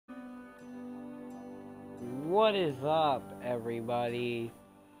What is up, everybody?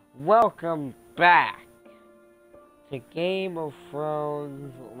 Welcome back to Game of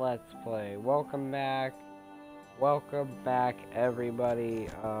Thrones Let's Play. Welcome back, everybody.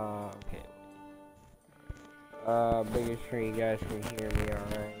 Making sure you guys can hear me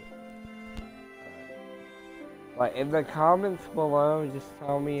alright. But in the comments below, just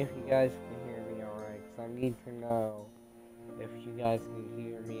tell me if you guys can hear me alright, because I need to know if you guys can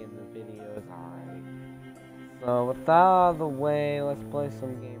hear me in the videos alright. So with that out of the way, let's play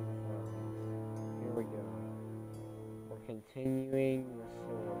some Game of Thrones. Here we go. We're continuing the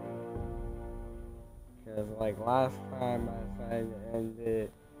story. Because like last time I decided to end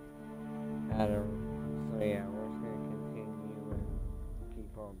it at a... So yeah, we're just going to continue and keep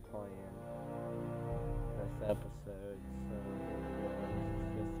on playing this episode. So this is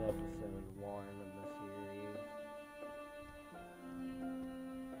just episode 1 of the series.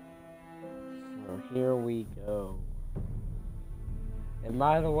 So here we go. And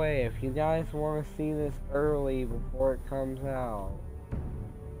by the way, if you guys want to see this early before it comes out,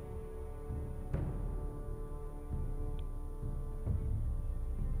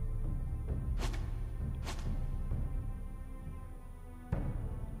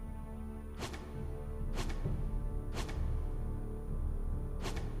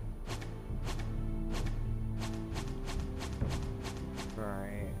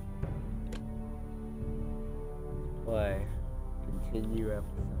 play. Continue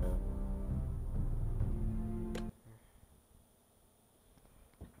episode.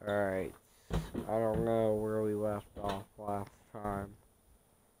 Alright. I don't know where we left off last time.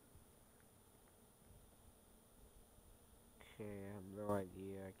 Okay, I have no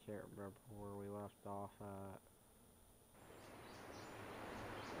idea. I can't remember where we left off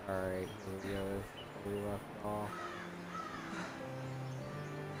at. Alright, here we go. This is where we left off.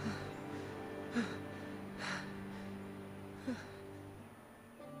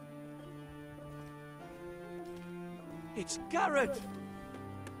 It's Garrett!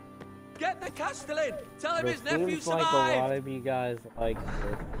 Get the Castellan! Tell him his nephew Seems like survived! a lot of you guys like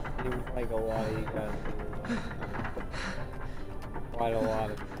this. Seems like a lot of you guys do. Quite a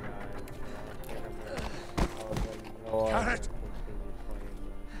lot of you guys. Garrett!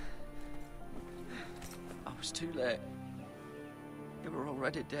 I was too late. You were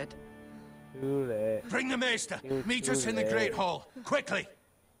already dead. Too late. Bring the Maester! Meet too us in the late. Great Hall! Quickly!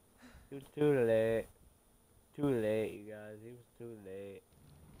 Too late. Too late, you guys. It was too late.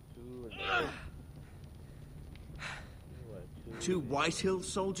 Too late. Two Whitehill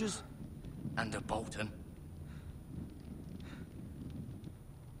soldiers? And a Bolton.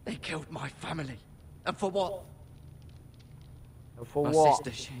 They killed my family. And for what? And for My what?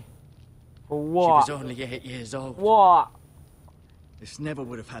 sister, she Was was only 8 years old. What? This never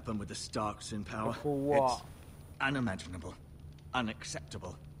would have happened with the Starks in power. For what? It's unimaginable.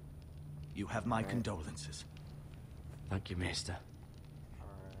 Unacceptable. You have my condolences. Thank you, Maester.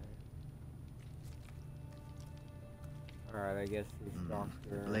 Alright, I guess these stocks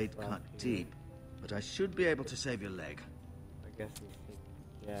are... Blade cut deep, but I should be able to save your leg. I guess these...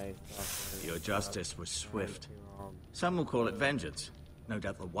 Yeah, these stocks are... Your justice was swift. Some will call it vengeance. No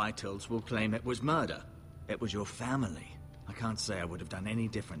doubt the Whitehills will claim it was murder. It was your family. I can't say I would have done any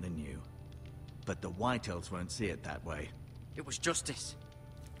different than you. But the Whitehills won't see it that way. It was justice.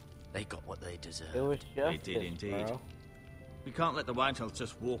 They got what they deserved. It was justice, They did indeed. bro. We can't let the Whitehills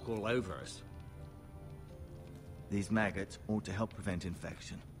just walk all over us. These maggots ought to help prevent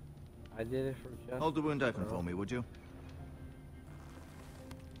infection. I did it for justice. Hold the wound open for me, would you?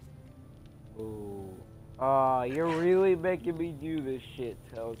 Ooh. Oh, you're really making me do this shit,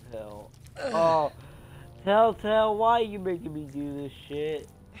 Telltale. Oh, Telltale, why are you making me do this shit?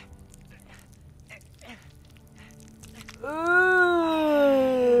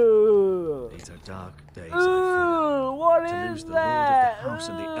 Ooh. These are dark days, I Ooh, what fear. To is lose the that? lord of the house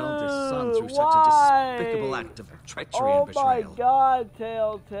and the eldest son through Why? such a despicable act of treachery and betrayal. Oh my god,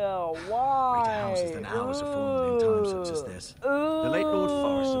 Telltale, why? Greater houses than ours have fallen in times such as this. The late Lord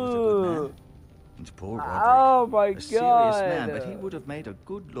Forrester was a good man. And poor Roderick, Oh my a god. serious man, but he would have made a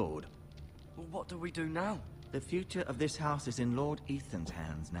good lord. Well, what do we do now? The future of this house is in Lord Ethan's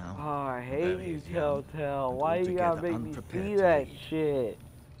hands now. Oh, I hate Though you, he's young Telltale. and Why you gotta altogether make me unprepared see to that lead. shit?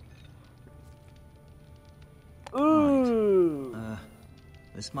 Ooh.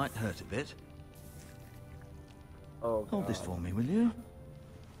 This might hurt a bit. Oh, Hold this God. for me, will you?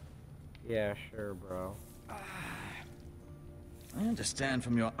 Yeah, sure, bro. I understand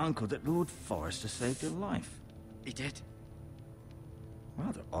from your uncle that Lord Forrester saved your life. He did.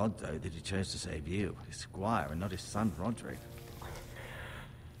 Rather odd, though, that he chose to save you, his squire, and not his son, Roderick.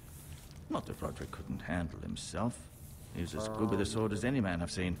 Not that Roderick couldn't handle himself. He was as good with a sword as any man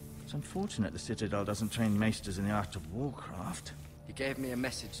I've seen. It's unfortunate the Citadel doesn't train maesters in the art of warcraft. He gave me a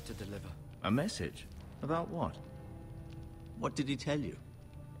message to deliver. A message? About what? What did he tell you?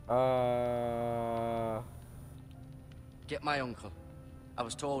 Get my uncle. I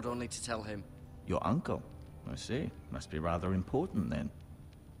was told only to tell him. Your uncle? I see. Must be rather important then.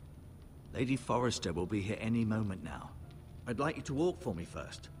 Lady Forrester will be here any moment now. I'd like you to walk for me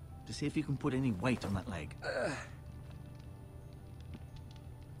first, to see if you can put any weight on that leg.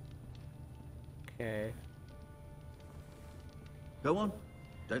 Okay. Go on.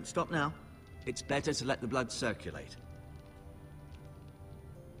 Don't stop now. It's better to let the blood circulate.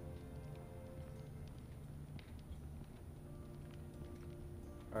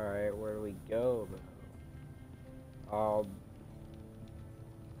 Alright, where do we go, though?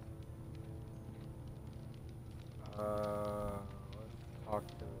 Let's talk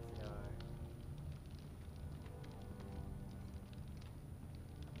to this guy.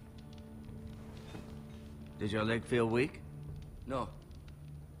 Did your leg feel weak? No.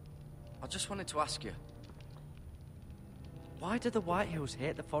 I just wanted to ask you. Why do the Whitehills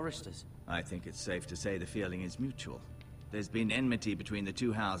hate the Forresters? I think it's safe to say the feeling is mutual. There's been enmity between the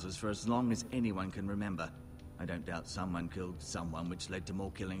two houses for as long as anyone can remember. I don't doubt someone killed someone, which led to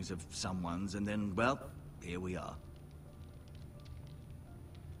more killings of someones, and then, well, here we are.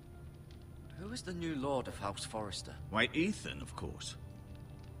 Who is the new Lord of House Forrester? Why, Ethan, of course.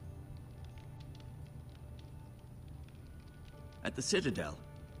 At the Citadel,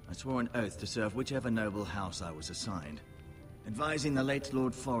 I swore an oath to serve whichever noble house I was assigned. Advising the late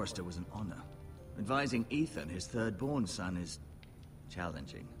Lord Forrester was an honor. Advising Ethan, his third-born son, is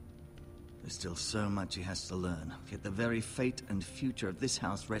challenging. There's still so much he has to learn, yet the very fate and future of this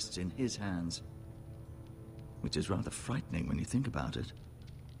house rests in his hands. Which is rather frightening when you think about it.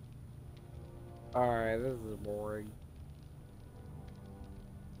 Alright, this is boring.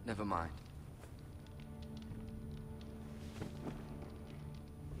 Never mind.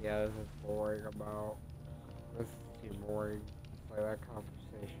 Yeah, this is boring about... This is too boring. It's like that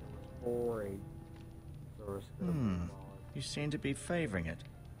conversation was boring. So we're just gonna move on. You seem to be favoring it.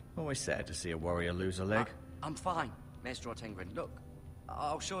 Always sad to see a warrior lose a leg. I'm fine, Maester Ortengren. Look,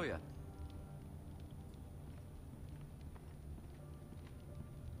 I'll show you.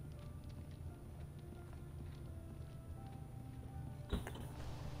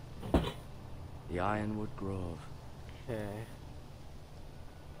 The Ironwood Grove. Okay.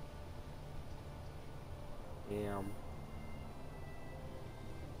 Damn.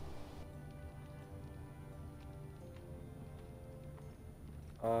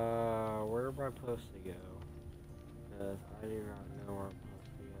 Where am I supposed to go? Because I do not know where I'm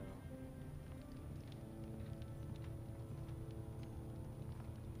supposed to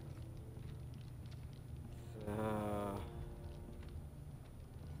go.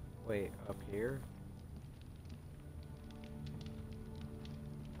 Wait, up here?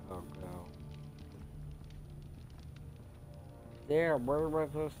 Oh no. Damn, where am I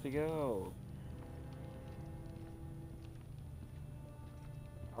supposed to go?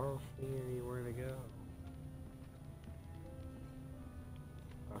 I don't see anywhere to go.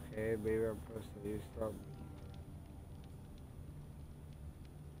 Okay, maybe I'm supposed to do something.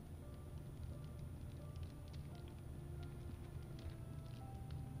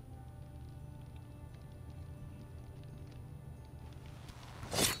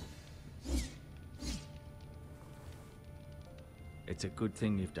 It's a good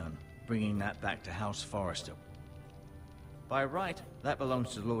thing you've done, bringing that back to House Forrester. By right, that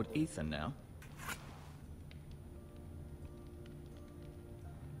belongs to Lord Ethan now.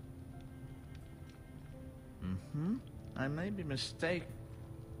 I may be mistaken.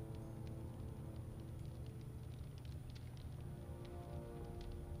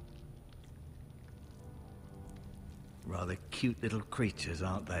 Rather cute little creatures,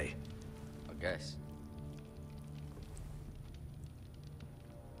 aren't they? I guess.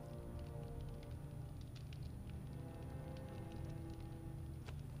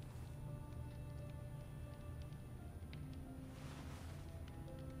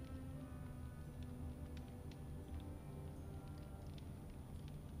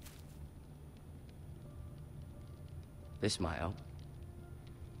 This might help.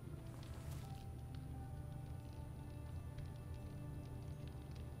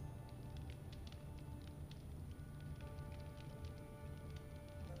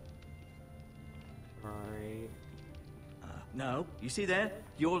 Right. No, you see there?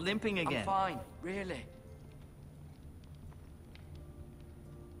 You're limping again. I'm fine, really.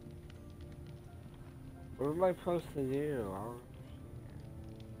 What am I supposed to do? I don't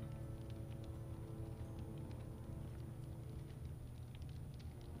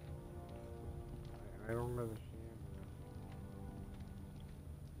don't understand.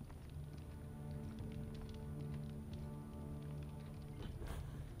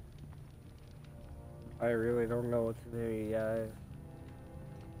 I really don't know what to do, you guys.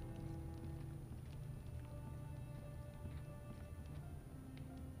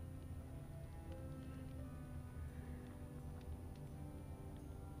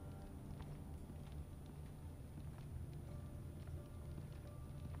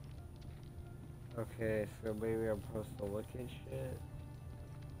 Okay, so maybe I'm supposed to look at shit.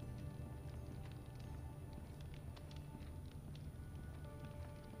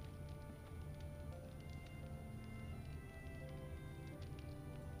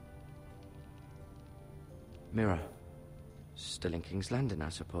 Mira. Still in King's Landing, I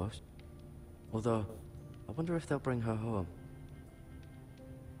suppose. Although, I wonder if they'll bring her home.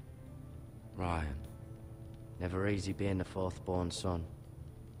 Ryan. Never easy being the fourth-born son.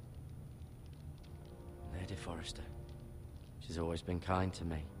 Lady Forrester. She's always been kind to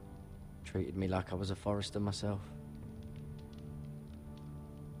me. Treated me like I was a Forrester myself.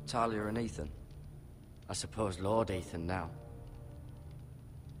 Talia and Ethan. I suppose Lord Ethan now.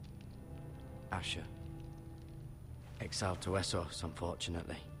 Asher. Exiled to Essos,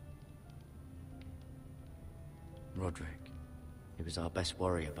 unfortunately. Roderick. He was our best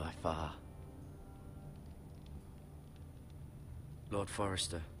warrior by far. Lord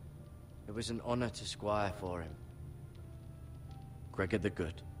Forrester. It was an honor to squire for him. Gregor the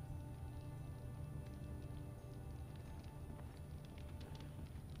Good.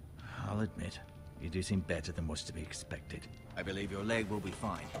 I'll admit, you do seem better than was to be expected. I believe your leg will be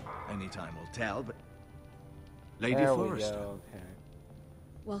fine. Only time will tell, but... Lady There Forrester. we go, okay.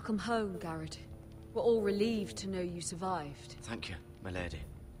 Welcome home, Garrett. We're all relieved to know you survived. Thank you, my lady.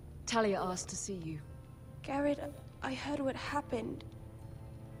 Talia asked to see you. Garrett, I heard what happened.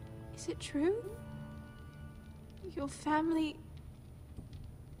 Is it true? Your family...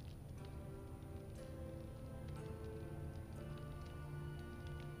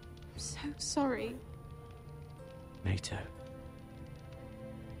 I'm so sorry. Me too.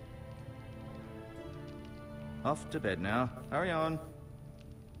 Off to bed now. Hurry on.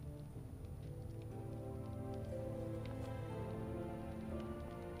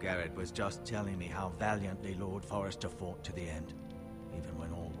 Garrett was just telling me how valiantly Lord Forrester fought to the end, even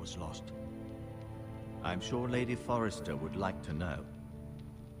when all was lost. I'm sure Lady Forrester would like to know.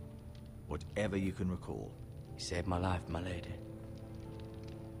 Whatever you can recall. He saved my life, my lady.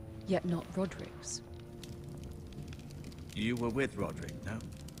 Yet not Roderick's. You were with Roderick, no?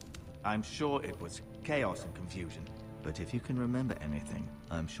 I'm sure it was chaos and confusion. But if you can remember anything,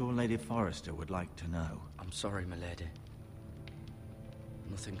 I'm sure Lady Forrester would like to know. I'm sorry, my lady.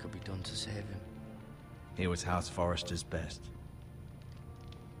 Nothing could be done to save him. He was House Forrester's best.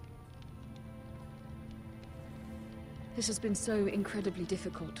 This has been so incredibly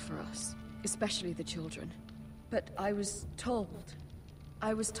difficult for us, especially the children. But I was told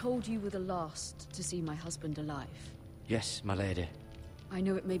you were the last to see my husband alive. Yes, my lady. I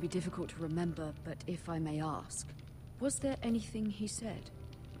know it may be difficult to remember, but if I may ask, was there anything he said?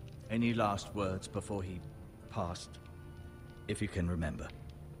 Any last words before he passed? If you can remember.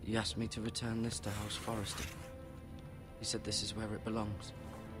 He asked me to return this to House Forrester. He said this is where it belongs.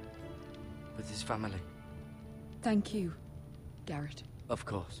 With his family. Thank you, Garrett. Of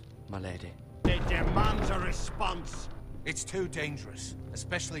course, my lady. It demands a response. It's too dangerous,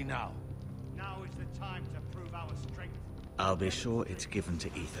 especially now. Now is the time to prove our strength. I'll be sure it's given to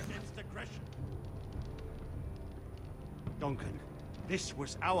Ethan. Against aggression. Duncan, this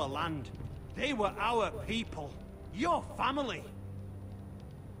was our land. They were our people. Your family.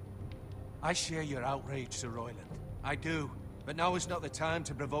 I share your outrage, Sir Royland. I do. But now is not the time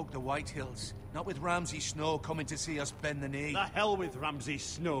to provoke the Whitehills. Not with Ramsay Snow coming to see us bend the knee. The hell with Ramsay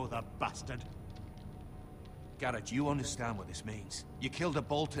Snow, the bastard. Garrett, you understand what this means. You killed a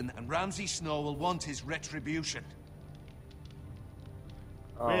Bolton, and Ramsay Snow will want his retribution.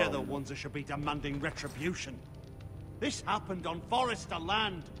 We're the ones that should be demanding retribution. This happened on Forrester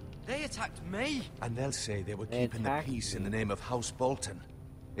land. They attacked me! And they'll say they were They keeping the attacked peace in me. the name of House Bolton.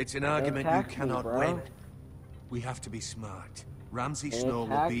 It's an argument you attacked me, cannot bro. win. We have to be smart. Ramsay They Snow will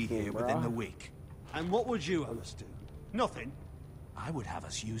be attacked me, here bro. within the week. And what would you have us do? Nothing. I would have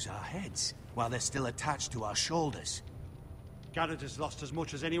us use our heads, while they're still attached to our shoulders. Garrett has lost as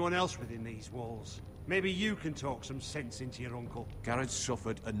much as anyone else within these walls. Maybe you can talk some sense into your uncle. Garrett's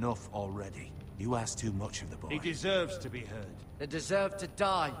suffered enough already. You ask too much of the boy. He deserves to be heard. They deserve to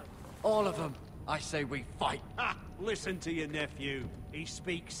die. All of them. I say we fight. Ha! Listen to your nephew. He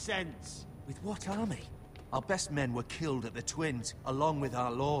speaks sense. With what army? Our best men were killed at the Twins, along with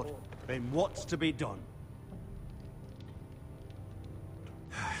our lord. Then what's to be done?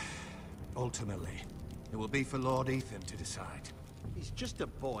 Ultimately, it will be for Lord Ethan to decide. He's just a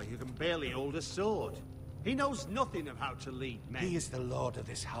boy who can barely hold a sword. He knows nothing of how to lead men. He is the lord of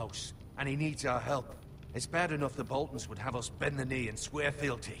this house, and he needs our help. It's bad enough the Boltons would have us bend the knee and swear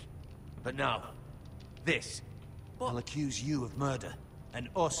fealty. But now, this. I'll accuse you of murder, and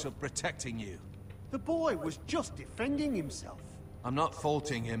us of protecting you. The boy was just defending himself. I'm not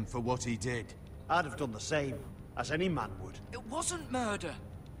faulting him for what he did. I'd have done the same, as any man would. It wasn't murder.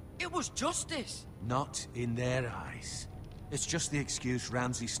 It was justice. Not in their eyes. It's just the excuse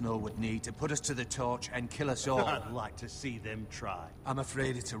Ramsay Snow would need to put us to the torch and kill us all. I'd like to see them try. I'm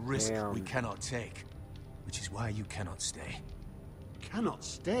afraid it's a risk Damn. we cannot take. Which is why you cannot stay. Cannot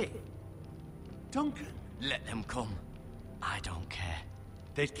stay. Duncan. Let them come. I don't care.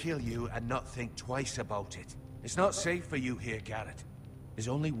 They'd kill you and not think twice about it. It's not safe for you here, Garrett. There's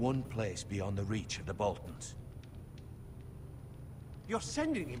only one place beyond the reach of the Boltons. You're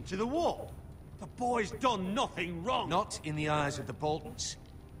sending him to the wall. The boy's done nothing wrong. Not in the eyes of the Boltons.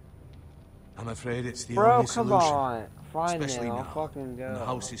 I'm afraid it's the Bro, only come solution. on. Fine, Especially then. I'll now, fucking go. when the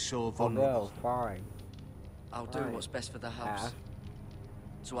house is so I'll vulnerable. go. Fine. I'll do Fine. what's best for the house. Yeah.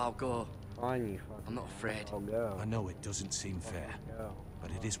 So I'll go. Fine, you fucking. I'm not afraid. I'll go. I know it doesn't seem fair, Go. but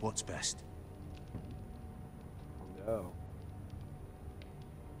it is what's best. I'll go.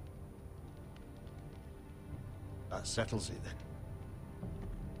 That settles it then.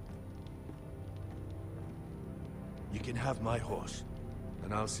 You can have my horse,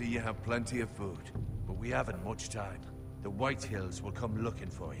 and I'll see you have plenty of food. But we haven't much time. The White Hills will come looking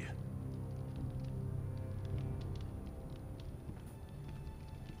for you.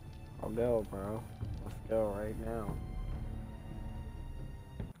 I'll go, bro. Let's go right now.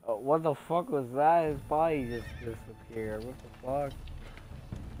 Oh, what the fuck was that? His body just disappeared. What the fuck?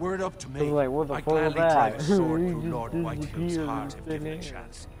 Word up to I me. was like, what the I'd fuck was gladly drive a that? sword He through just Lord Whitehill's disappeared heart in if given a thin air.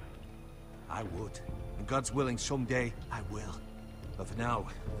 chance. I would. And God's willing, someday I will. But for now,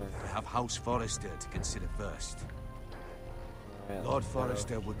 I have House Forrester to consider first. Alright, Lord let's go.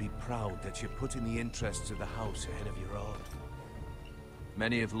 Forrester would be proud that you're putting the interests of the house ahead of your own.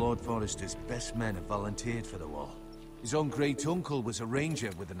 Many of Lord Forrester's best men have volunteered for the wall. His own great-uncle was a ranger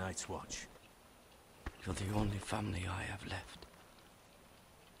with the Night's Watch. You're the only family I have left.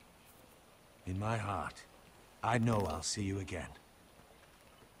 In my heart, I know I'll see you again.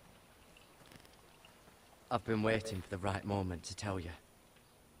 I've been waiting for the right moment to tell you.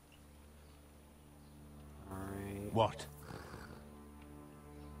 Alright. What?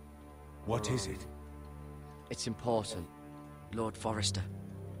 What is it? It's important. Lord Forrester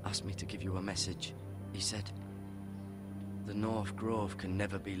asked me to give you a message. He said, the North Grove can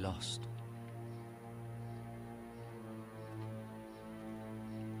never be lost.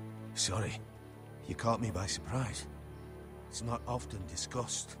 Sorry. You caught me by surprise. It's not often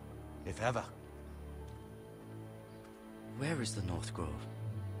discussed, if ever. Where is the North Grove?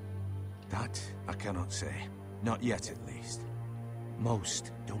 That I cannot say. Not yet, at least.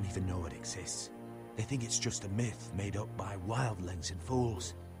 Most don't even know it exists. They think it's just a myth made up by wildlings and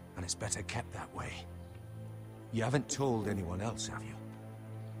fools, and it's better kept that way. You haven't told anyone else, have you?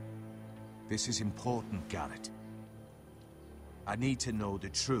 This is important, Garrett. I need to know the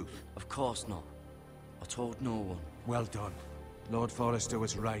truth. Of course not. I told no one. Well done. Lord Forrester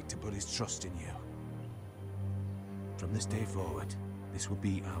was right to put his trust in you. From this day forward, this will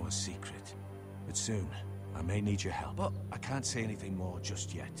be our secret. But soon, I may need your help. But I can't say anything more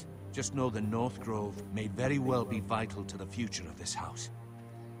just yet. Just know the North Grove may very well be vital to the future of this house.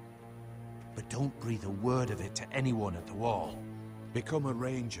 But don't breathe a word of it to anyone at the wall. Become a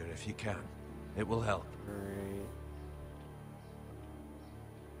ranger if you can. It will help. Alright.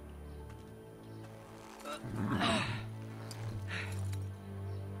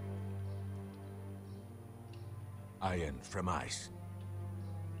 Iron from ice.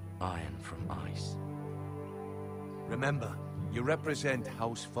 Iron from ice. Remember, you represent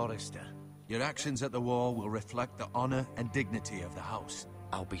House Forrester. Your actions at the war will reflect the honor and dignity of the house.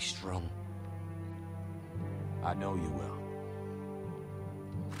 I'll be strong. I know you will.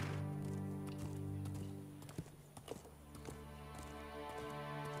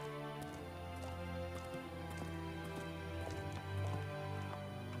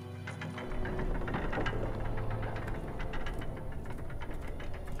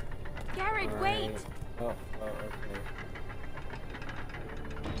 Garrett, wait! Oh, okay.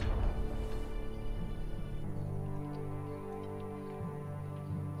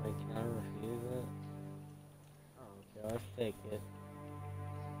 Wait, can I refuse it? Oh, okay, let's take it.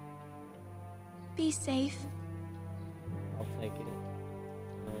 Be safe. I'll take it.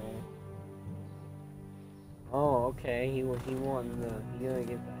 Oh, okay. He wanted the. He gonna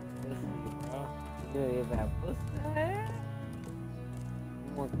get that pussy, bro. He gonna get that pussy.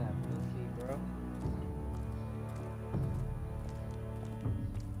 You want that pussy, bro?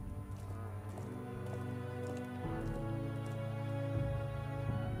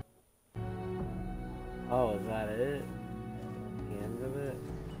 Oh, is that it? The end of it?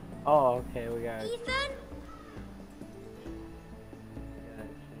 Oh, okay. We got. Ethan?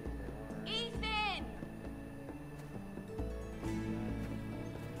 Ethan!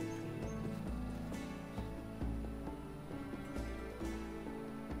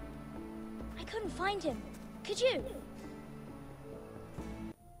 I couldn't find him. Could you?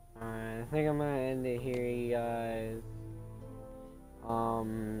 Alright, I think I'm gonna end it here, you guys.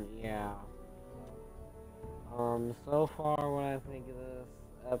 Yeah. So far, what I think of this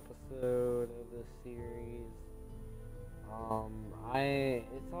episode of this series,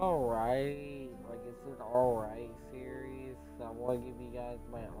 it's alright. Like, it's an alright series. So I want to give you guys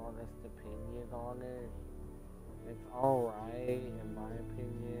my honest opinion on it. It's alright, in my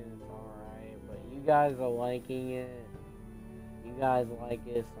opinion, it's alright. But you guys are liking it. You guys like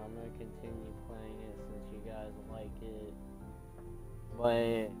it, so I'm gonna continue playing it since you guys like it.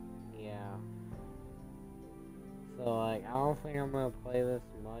 But, yeah. So, like, I don't think I'm gonna play this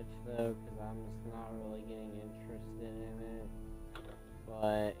much, though, because I'm just not really getting interested in it.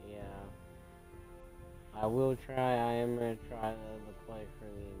 But, yeah. I will try, I am gonna try to play for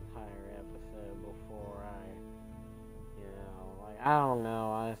the entire episode before I, you know, like, I don't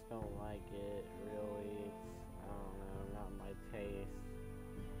know, I just don't like it, really. It's, I don't know, not my taste.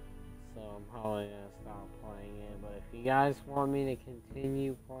 So, I'm probably gonna stop playing it. But if you guys want me to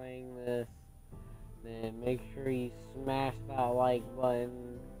continue playing this, then make sure you smash that like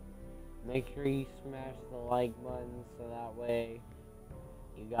button. Make sure you smash the like button so that way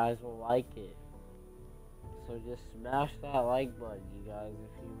you guys will like it. So just smash that like button, you guys,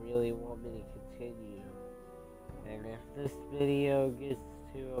 if you really want me to continue. And if this video gets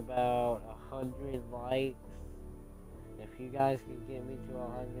to about 100 likes, if you guys can get me to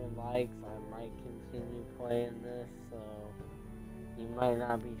 100 likes, I might continue playing this, so you might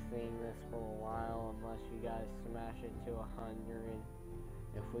not be seeing this for a while unless you guys smash it to 100.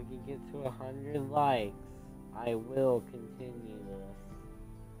 If we can get to 100 likes, I will continue this.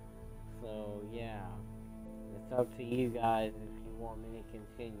 So, yeah. It's up to you guys if you want me to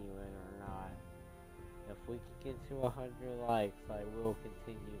continue it or not. If we can get to 100 likes, I will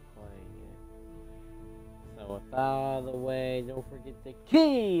continue playing it. So, with that out of the way, don't forget to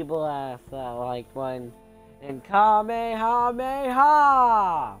key blast that like button. And Kamehameha!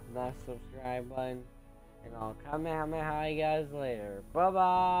 That subscribe button. And I'll Kamehameha you guys later.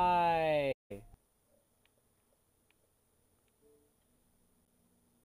 Bye-bye!